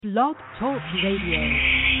Blog Talk Radio.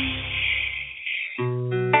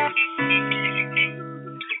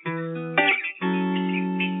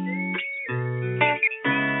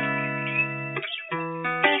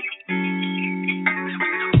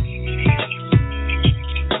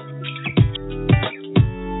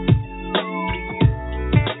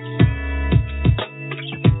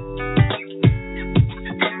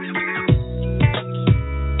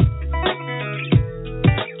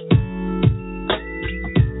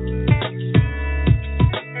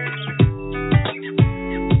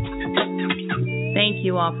 Thank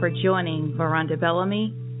you all for joining Veronda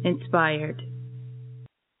Bellamy Inspired.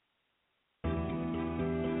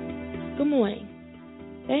 Good morning.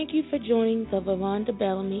 Thank you for joining the Veronda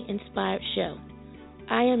Bellamy Inspired show.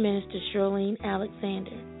 I am Minister Charlene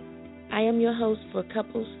Alexander. I am your host for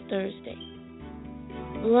Couples Thursday.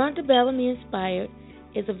 Veronda Bellamy Inspired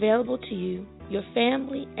is available to you, your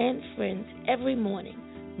family, and friends every morning,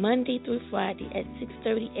 Monday through Friday at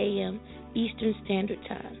 6:30 a.m. Eastern Standard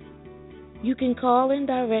Time. You can call in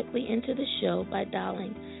directly into the show by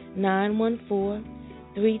dialing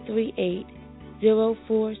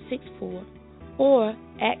 914-338-0464 or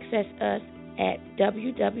access us at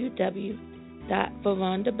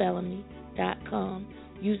www.verondabellamy.com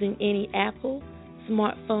using any Apple,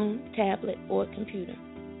 smartphone, tablet, or computer.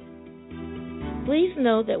 Please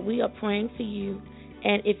know that we are praying for you,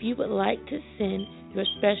 and if you would like to send your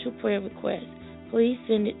special prayer request, please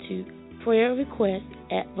send it to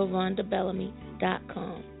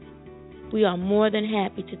prayerrequest@verondabellamy.com. We are more than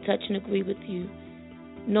happy to touch and agree with you,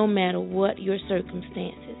 no matter what your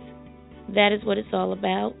circumstances. That is what it's all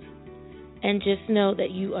about, and just know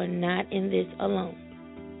that you are not in this alone.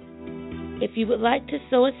 If you would like to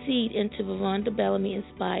sow a seed into Veronda Bellamy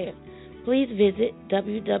Inspired, please visit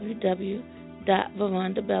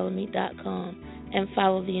www.verondabellamy.com and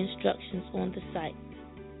follow the instructions on the site.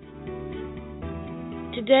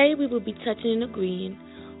 Today we will be touching and agreeing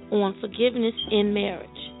on forgiveness in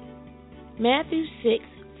marriage. Matthew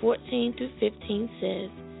 6:14-15 says,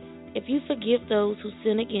 "If you forgive those who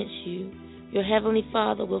sin against you, your heavenly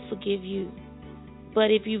Father will forgive you.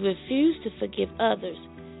 But if you refuse to forgive others,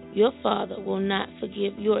 your Father will not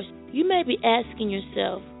forgive yours." You may be asking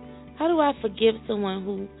yourself, how do I forgive someone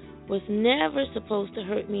who was never supposed to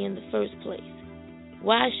hurt me in the first place?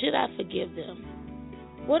 Why should I forgive them?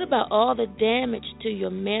 What about all the damage to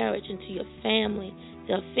your marriage and to your family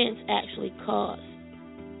the offense actually caused?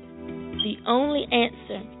 The only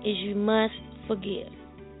answer is you must forgive.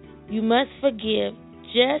 You must forgive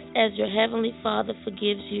just as your Heavenly Father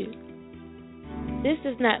forgives you. This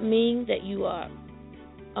does not mean that you are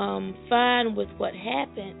fine with what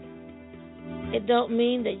happened. It don't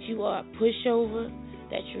mean that you are a pushover,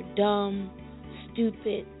 that you're dumb,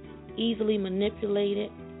 stupid, easily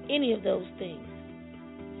manipulated, any of those things.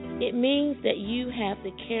 It means that you have the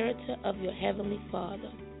character of your Heavenly Father.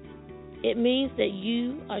 It means that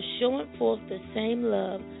you are showing forth the same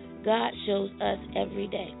love God shows us every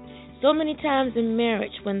day. So many times in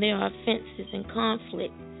marriage, when there are offenses and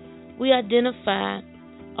conflict, we identify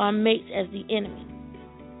our mates as the enemy.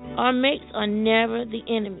 Our mates are never the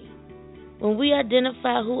enemy. When we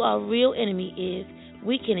identify who our real enemy is,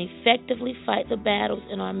 we can effectively fight the battles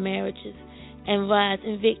in our marriages and rise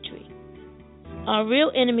in victory. Our real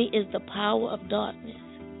enemy is the power of darkness.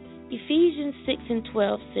 Ephesians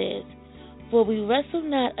 6:12 says, "For we wrestle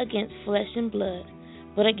not against flesh and blood,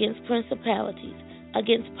 but against principalities,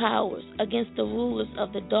 against powers, against the rulers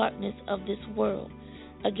of the darkness of this world,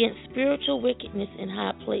 against spiritual wickedness in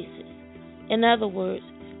high places." In other words,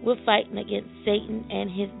 we're fighting against Satan and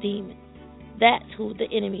his demons. That's who the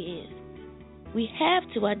enemy is. We have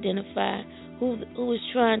to identify who is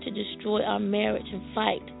trying to destroy our marriage and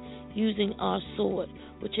fight using our sword,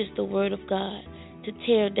 which is the Word of God, to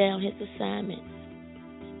tear down his assignments.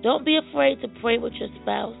 Don't be afraid to pray with your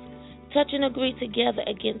spouse. Touch and agree together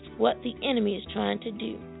against what the enemy is trying to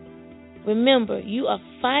do. Remember, you are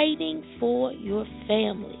fighting for your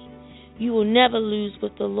family. You will never lose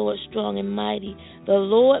with the Lord strong and mighty, the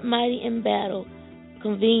Lord mighty in battle,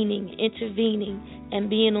 convening, intervening, and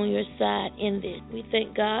being on your side in this. We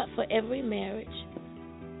thank God for every marriage.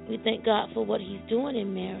 We thank God for what he's doing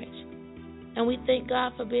in marriage. And we thank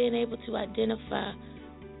God for being able to identify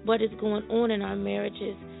what is going on in our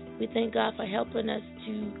marriages. We thank God for helping us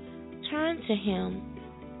to turn to him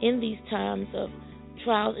in these times of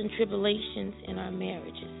trials and tribulations in our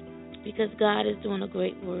marriages, because God is doing a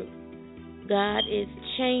great work. God is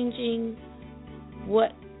changing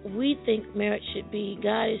what we think marriage should be.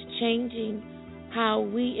 God is changing how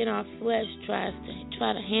we in our flesh try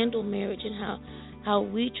to handle marriage and how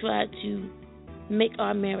we try to make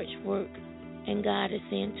our marriage work. And God is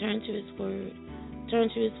saying, turn to His Word. Turn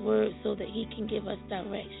to His Word so that He can give us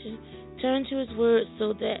direction. Turn to His Word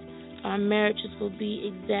so that our marriages will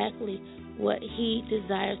be exactly what He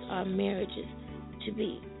desires our marriages to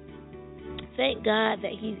be. Thank God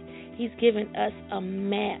that He's given us a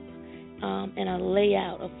map and a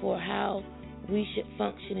layout for how we should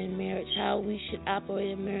function in marriage, how we should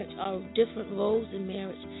operate in marriage, our different roles in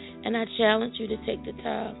marriage. And I challenge you to take the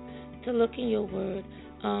time to look in your Word,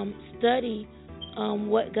 study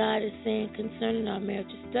what God is saying concerning our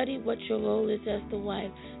marriages. Study what your role is as the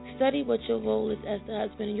wife. Study what your role is as the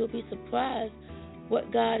husband, and you'll be surprised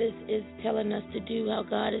what God is telling us to do, how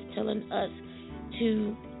God is telling us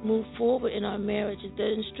to move forward in our marriages.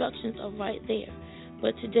 The instructions are right there.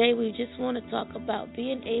 But today we just want to talk about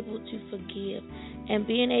being able to forgive and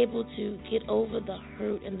being able to get over the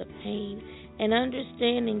hurt and the pain and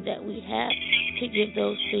understanding that we have to give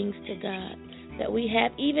those things to God. That we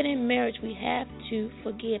have, even in marriage, we have to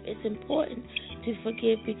forgive. It's important to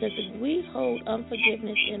forgive because if we hold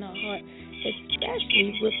unforgiveness in our heart,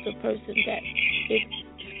 especially with the person that is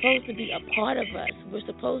supposed to be a part of us, we're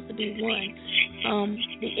supposed to be one,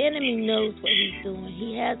 the enemy knows what he's doing.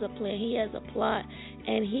 He has a plan. He has a plot.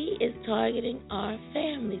 And he is targeting our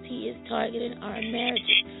families. He is targeting our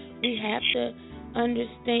marriages. We have to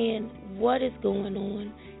understand what is going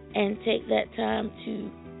on and take that time to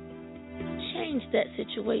change that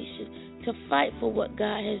situation, to fight for what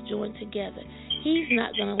God has joined together. He's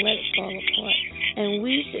not going to let it fall apart. And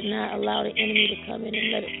we should not allow the enemy to come in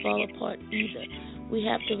and let it fall apart either. We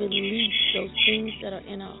have to release those things that are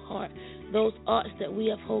in our heart, those arts that we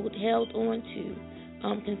have held on to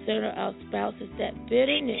concerning our spouses, that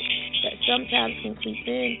bitterness that sometimes can creep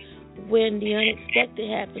in when the unexpected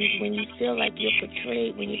happens, when you feel like you're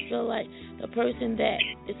betrayed, when you feel like the person that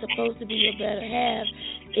is supposed to be your better half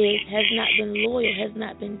has not been loyal, has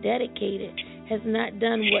not been dedicated, has not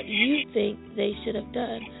done what you think they should have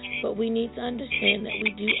done. But we need to understand that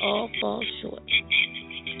we do all fall short,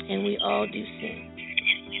 and we all do sin.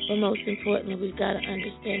 But most importantly, we've got to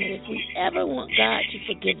understand that if we ever want God to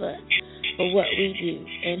forgive us for what we do,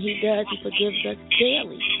 and He does, He forgives us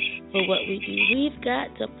daily for what we do, we've got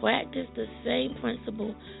to practice the same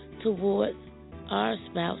principle towards our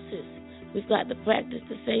spouses. We've got to practice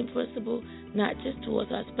the same principle not just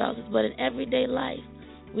towards our spouses, but in everyday life.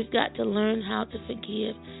 We've got to learn how to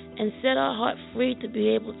forgive and set our heart free to be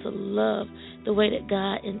able to love the way that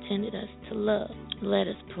God intended us to love. Let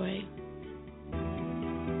us pray.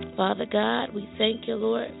 Father God, we thank you,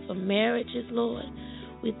 Lord, for marriages, Lord.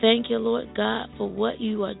 We thank you, Lord God, for what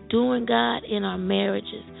you are doing, God, in our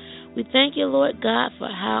marriages. We thank you, Lord God, for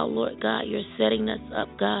how, Lord God, you're setting us up,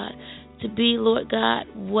 God, to be, Lord God,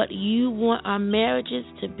 what you want our marriages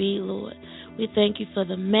to be, Lord. We thank you for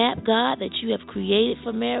the map, God, that you have created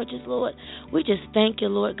for marriages, Lord. We just thank you,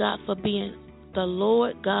 Lord God, for being the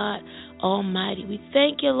Lord God Almighty. We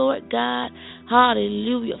thank you, Lord God,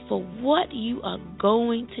 hallelujah, for what you are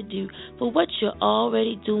going to do, for what you're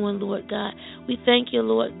already doing, Lord God. We thank you,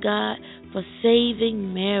 Lord God, for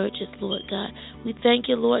saving marriages, Lord God. We thank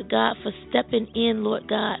you, Lord God, for stepping in, Lord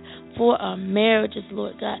God, for our marriages,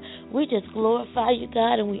 Lord God. We just glorify you,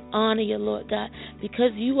 God, and we honor you, Lord God,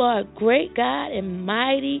 because you are a great God and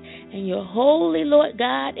mighty, and you're holy, Lord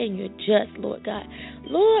God, and you're just, Lord God.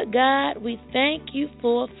 Lord God, we thank you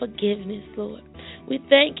for forgiveness, Lord. We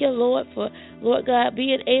thank you, Lord, for, Lord God,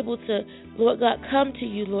 being able to, Lord God, come to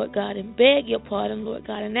you, Lord God, and beg your pardon, Lord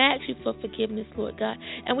God, and ask you for forgiveness, Lord God.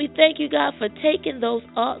 And we thank you, God, for taking those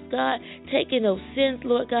oughts, God, taking those sins,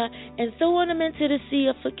 Lord God, and throwing them into the sea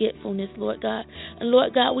of forgetfulness, Lord God. And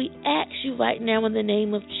Lord God, we ask you right now in the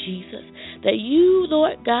name of Jesus that you,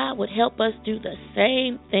 Lord God, would help us do the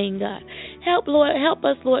same thing, God. Help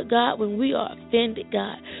us, Lord God, when we are offended,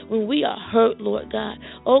 God, when we are hurt, Lord God.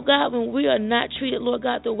 Oh, God, when we are not treated, Lord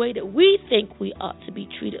God, the way that we think we ought to be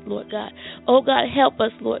treated, Lord God. Oh, God, help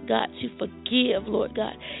us, Lord God, to forgive, Lord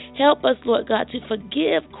God. Help us, Lord God, to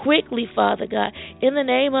forgive quickly, Father God, in the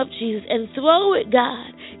name of Jesus, and throw it, God,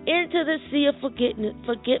 into the sea of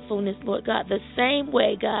forgetfulness, Lord God, the same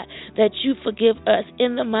way, God, that you forgive us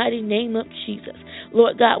in the mighty name of Jesus.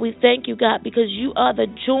 Lord God, we thank you, God, because you are the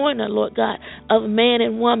joiner, Lord God, of man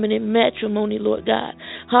and woman in matrimony, Lord God.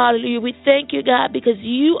 Hallelujah. We thank you, God, because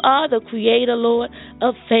you are the creator, Lord,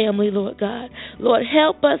 of family, Lord God. Lord,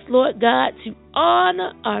 help us, Lord God, to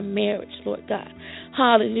honor our marriage, Lord God.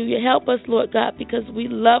 Hallelujah. Help us, Lord God, because we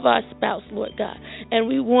love our spouse, Lord God. And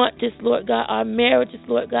we want this, Lord God, our marriages,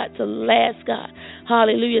 Lord God, to last, God.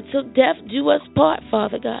 Hallelujah. Till death do us part,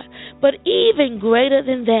 Father God. But even greater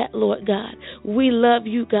than that, Lord God, we love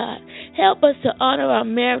you, God. Help us to honor our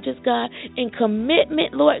marriages, God, in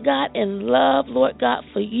commitment, Lord God, and love, Lord God,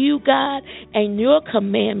 for you, God, and your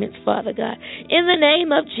commandments, Father God. In the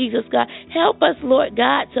name of Jesus, God, help us, Lord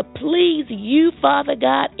God, to please you, Father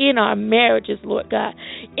God, in our marriages, Lord God.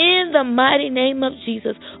 In the mighty name of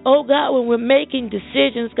Jesus, oh God, when we're making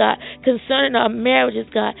decisions, God, concerning our marriages,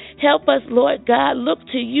 God, help us, Lord God, look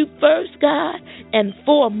to you first, God, and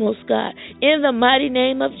foremost, God, in the mighty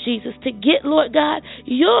name of Jesus, to get, Lord God,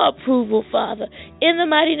 your approval, Father. In the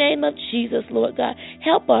mighty name of Jesus, Lord God,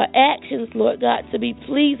 help our actions, Lord God, to be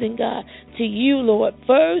pleasing, God, to you, Lord,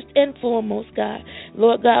 first and foremost, God.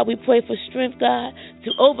 Lord God, we pray for strength, God,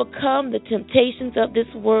 to overcome the temptations of this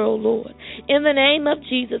world, Lord. In the name of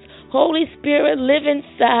Jesus, Holy Spirit, live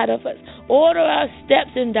inside of us. Order our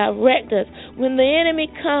steps and direct us. When the enemy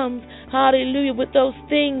comes, hallelujah, with those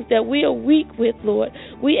things that we are weak with, Lord,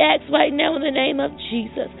 we ask right now in the name of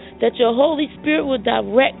Jesus that your Holy Spirit will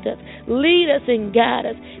direct us, lead us and guide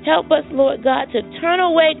us. Help us, Lord God, to turn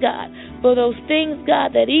away, God, for those things,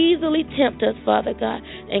 God, that easily tempt us, Father God,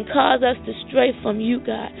 and cause us to stray from you,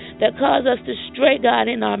 God, that cause us to stray, God,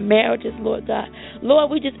 in our marriages, Lord God.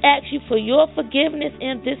 Lord, we just ask you for your forgiveness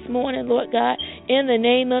in this morning, Lord God, in the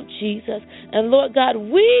name of Jesus. And Lord God,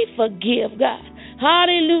 we forgive, God.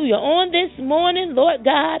 Hallelujah. On this morning, Lord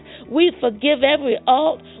God, we forgive every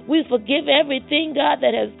alt. We forgive everything, God,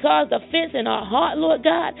 that has caused offense in our heart, Lord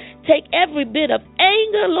God. Take every bit of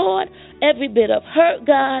anger, Lord, every bit of hurt,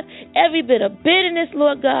 God, every bit of bitterness,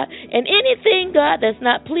 Lord God, and anything, God, that's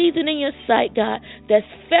not pleasing in your sight, God, that's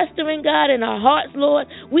festering, God, in our hearts, Lord.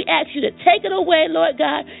 We ask you to take it away, Lord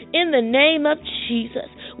God, in the name of Jesus.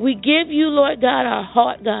 We give you, Lord God, our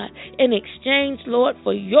heart, God, in exchange, Lord,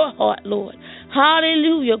 for your heart, Lord.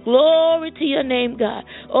 Hallelujah. Glory to your name, God.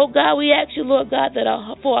 Oh, God, we ask you, Lord God, that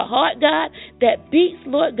for a heart, God, that beats,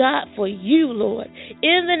 Lord God, for you, Lord.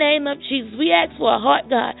 In the name of Jesus, we ask for a heart,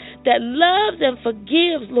 God, that loves and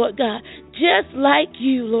forgives, Lord God, just like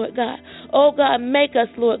you, Lord God. Oh, God, make us,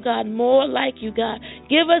 Lord God, more like you, God.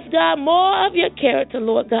 Give us, God, more of your character,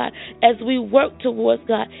 Lord God, as we work towards,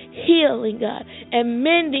 God, healing, God, and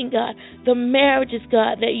mending, God, the marriages,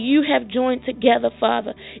 God, that you have joined together,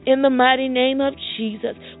 Father, in the mighty name of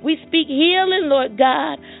Jesus. We speak healing, Lord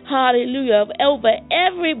God, hallelujah, over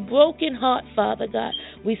every broken heart, Father God.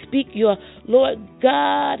 We speak your, Lord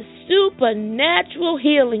God, supernatural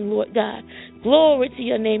healing, Lord God. Glory to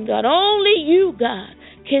your name, God. Only you, God,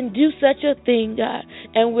 can do such a thing, God.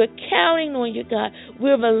 And we're counting on you, God.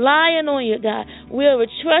 We're relying on you, God. We're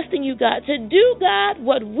trusting you, God, to do, God,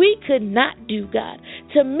 what we could not do, God.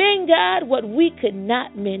 To mend, God, what we could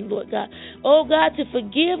not mend, Lord God. Oh, God, to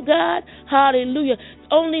forgive, God. Hallelujah.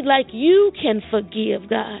 Only like you can forgive,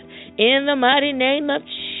 God. In the mighty name of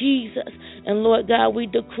Jesus. And, Lord God, we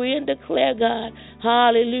decree and declare, God,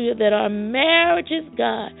 hallelujah, that our marriages,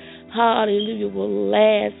 God, hallelujah, will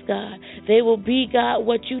last, God. They will be, God,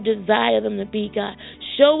 what you desire them to be, God.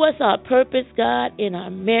 Show us our purpose, God, in our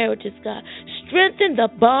marriages, God. Strengthen the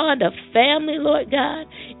bond of family, Lord God,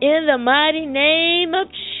 in the mighty name of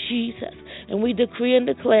Jesus. And we decree and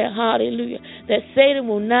declare, hallelujah, that Satan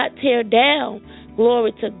will not tear down,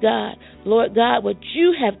 glory to God, Lord God, what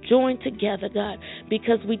you have joined together, God,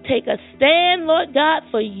 because we take a stand, Lord God,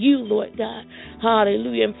 for you, Lord God,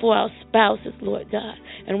 hallelujah, and for our spouses, Lord God.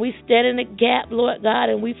 And we stand in the gap, Lord God,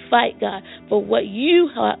 and we fight, God, for what you,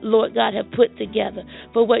 Lord God, have put together,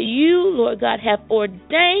 for what you, Lord God, have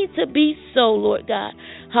ordained to be so, Lord God,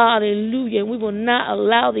 hallelujah. And we will not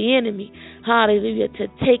allow the enemy, hallelujah, to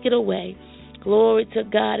take it away. Glory to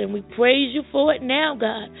God, and we praise you for it now,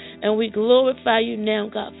 God, and we glorify you now,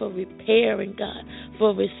 God, for repairing, God,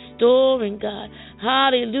 for restoring, God,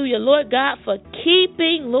 hallelujah, Lord God, for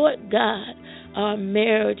keeping, Lord God, our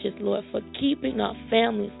marriages, Lord, for keeping our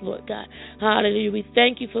families, Lord God, hallelujah. We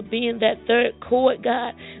thank you for being that third cord,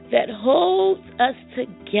 God, that holds us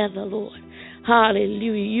together, Lord,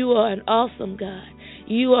 hallelujah. You are an awesome God.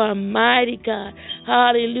 You are a mighty God.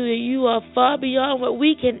 Hallelujah. You are far beyond what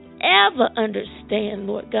we can ever understand,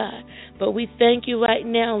 Lord God. But we thank you right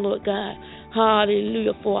now, Lord God.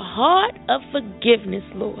 Hallelujah. For a heart of forgiveness,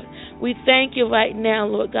 Lord. We thank you right now,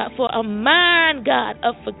 Lord God, for a mind, God,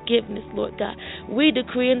 of forgiveness, Lord God. We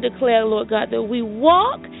decree and declare, Lord God, that we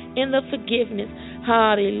walk in the forgiveness.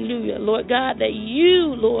 Hallelujah. Lord God, that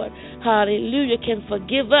you, Lord, hallelujah, can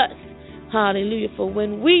forgive us. Hallelujah. For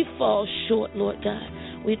when we fall short, Lord God,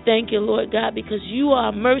 we thank you, Lord God, because you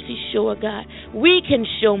are mercy sure, God. We can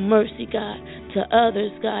show mercy, God, to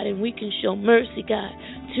others, God, and we can show mercy, God,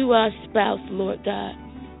 to our spouse, Lord God.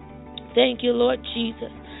 Thank you, Lord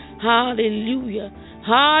Jesus. Hallelujah.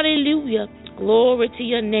 Hallelujah. Glory to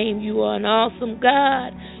your name. You are an awesome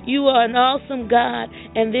God. You are an awesome God.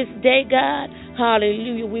 And this day, God,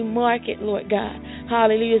 hallelujah, we mark it, Lord God.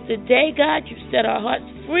 Hallelujah. It's the day, God, you set our hearts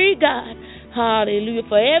free, God. Hallelujah.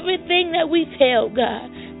 For everything that we've held,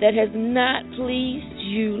 God, that has not pleased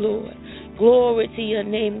you, Lord. Glory to your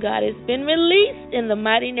name, God. It's been released in the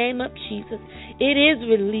mighty name of Jesus. It is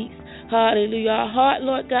released. Hallelujah. Our heart,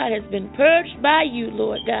 Lord God, has been purged by you,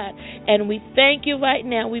 Lord God. And we thank you right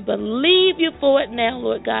now. We believe you for it now,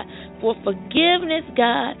 Lord God, for forgiveness,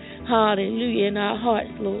 God. Hallelujah. In our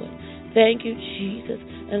hearts, Lord. Thank you, Jesus.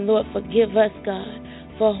 And Lord, forgive us, God,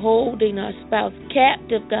 for holding our spouse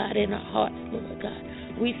captive, God, in our hearts, Lord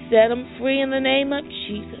God. We set them free in the name of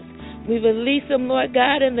Jesus. We release them, Lord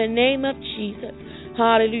God, in the name of Jesus.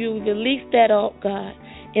 Hallelujah. We release that all, God,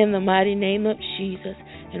 in the mighty name of Jesus.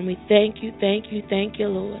 And we thank you,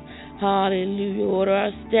 Lord. Hallelujah. Order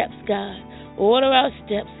our steps, God. Order our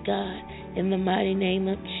steps, God, in the mighty name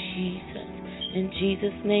of Jesus. In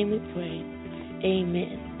Jesus' name we pray.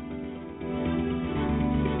 Amen.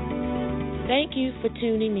 Thank you for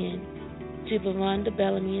tuning in to Veronda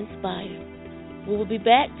Bellamy Inspired. We will be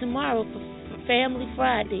back tomorrow for Family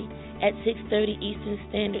Friday at 6:30 Eastern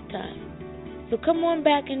Standard Time. So come on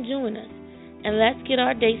back and join us. And let's get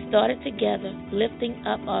our day started together, lifting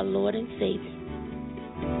up our Lord and Savior.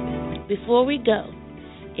 Before we go,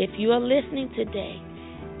 if you are listening today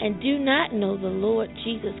and do not know the Lord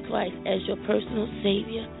Jesus Christ as your personal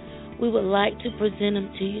Savior, we would like to present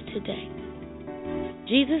Him to you today.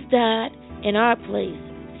 Jesus died in our place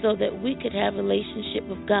so that we could have a relationship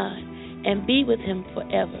with God and be with Him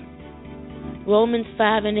forever. Romans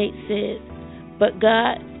 5:8 says, "But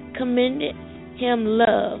God commended Him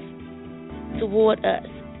love toward us,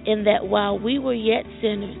 in that while we were yet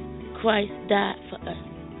sinners, Christ died for us."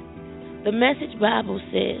 The Message Bible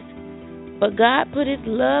says, "But God put His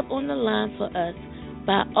love on the line for us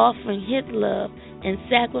by offering His love and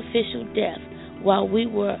sacrificial death while we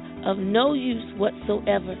were of no use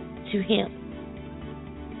whatsoever to Him."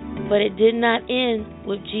 But it did not end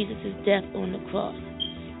with Jesus' death on the cross.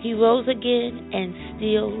 He rose again and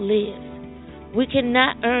still lives. We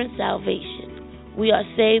cannot earn salvation. We are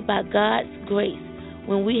saved by God's grace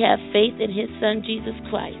when we have faith in His Son, Jesus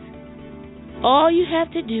Christ. All you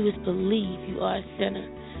have to do is believe you are a sinner,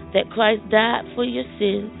 that Christ died for your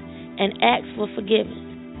sins, and ask for forgiveness.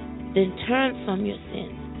 Then turn from your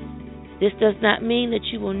sins. This does not mean that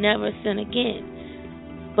you will never sin again,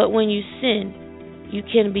 but when you sin, you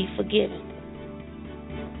can be forgiven.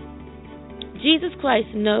 Jesus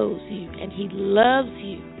Christ knows you and He loves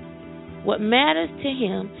you. What matters to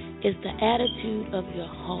Him is the attitude of your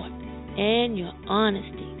heart and your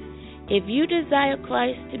honesty. If you desire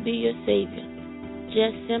Christ to be your Savior,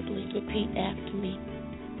 just simply repeat after me.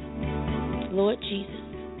 Lord Jesus,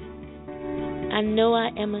 I know I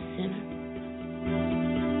am a sinner,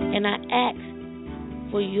 and I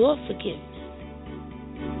ask for your forgiveness.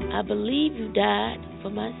 I believe you died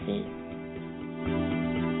for my sins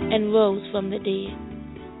and rose from the dead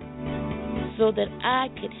so that I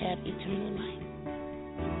could have eternal life.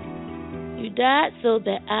 You died so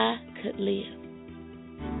that I could live.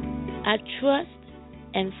 I trust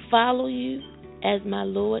and follow you as my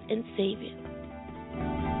Lord and Savior.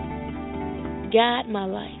 Guide my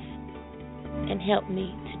life and help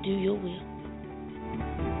me to do your will.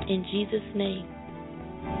 In Jesus' name,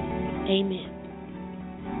 amen.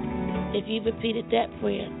 If you've repeated that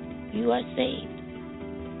prayer, you are saved.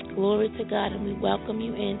 Glory to God, and we welcome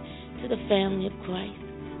you in to the family of Christ.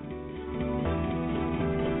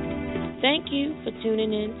 Thank you for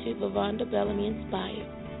tuning in to Veronda Bellamy Inspired.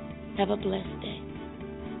 Have a blessed day.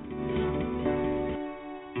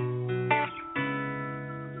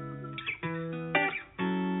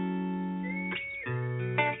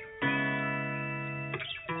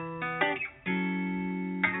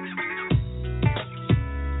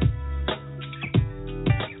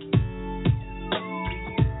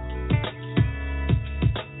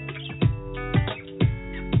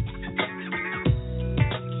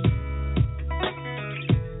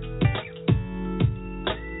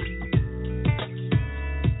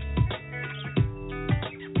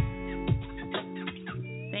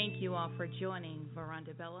 For joining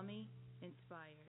Veronda Bellamy Inspired.